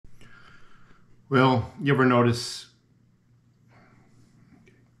Well, you ever notice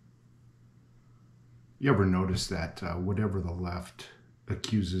that whatever the left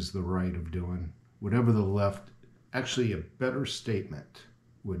accuses the right of doing, whatever the left, actually a better statement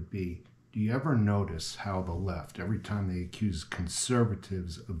would be, do you ever notice how the left, every time they accuse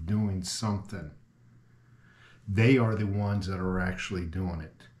conservatives of doing something, they are the ones that are actually doing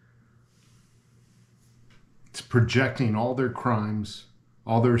it? It's projecting all their crimes,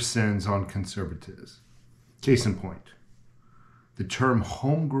 all their sins on conservatives. Case in point, the term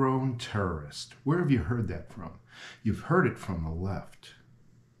homegrown terrorist. Where have you heard that from? You've heard it from the left.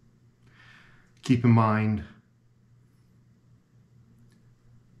 Keep in mind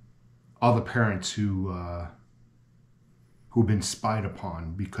all the parents who've been spied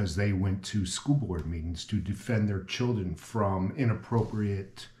upon because they went to school board meetings to defend their children from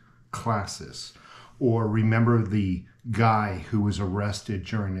inappropriate classes. Or remember the guy who was arrested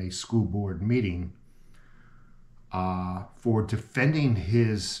during a school board meeting for defending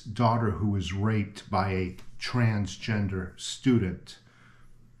his daughter who was raped by a transgender student.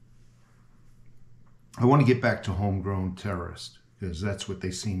 I want to get back to homegrown terrorist, because that's what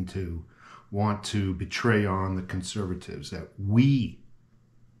they seem to want to betray on the conservatives, that we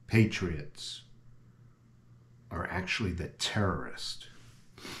patriots are actually the terrorist.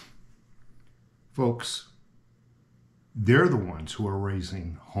 Folks, they're the ones who are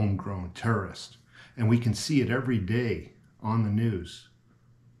raising homegrown terrorists. And we can see it every day on the news.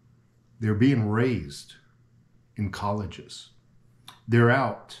 They're being raised in colleges. They're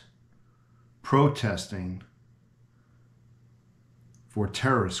out protesting for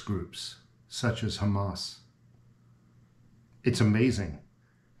terrorist groups such as Hamas. It's amazing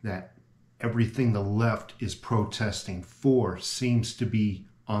that everything the left is protesting for seems to be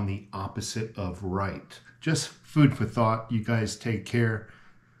on the opposite of right. Just food for thought. You guys take care.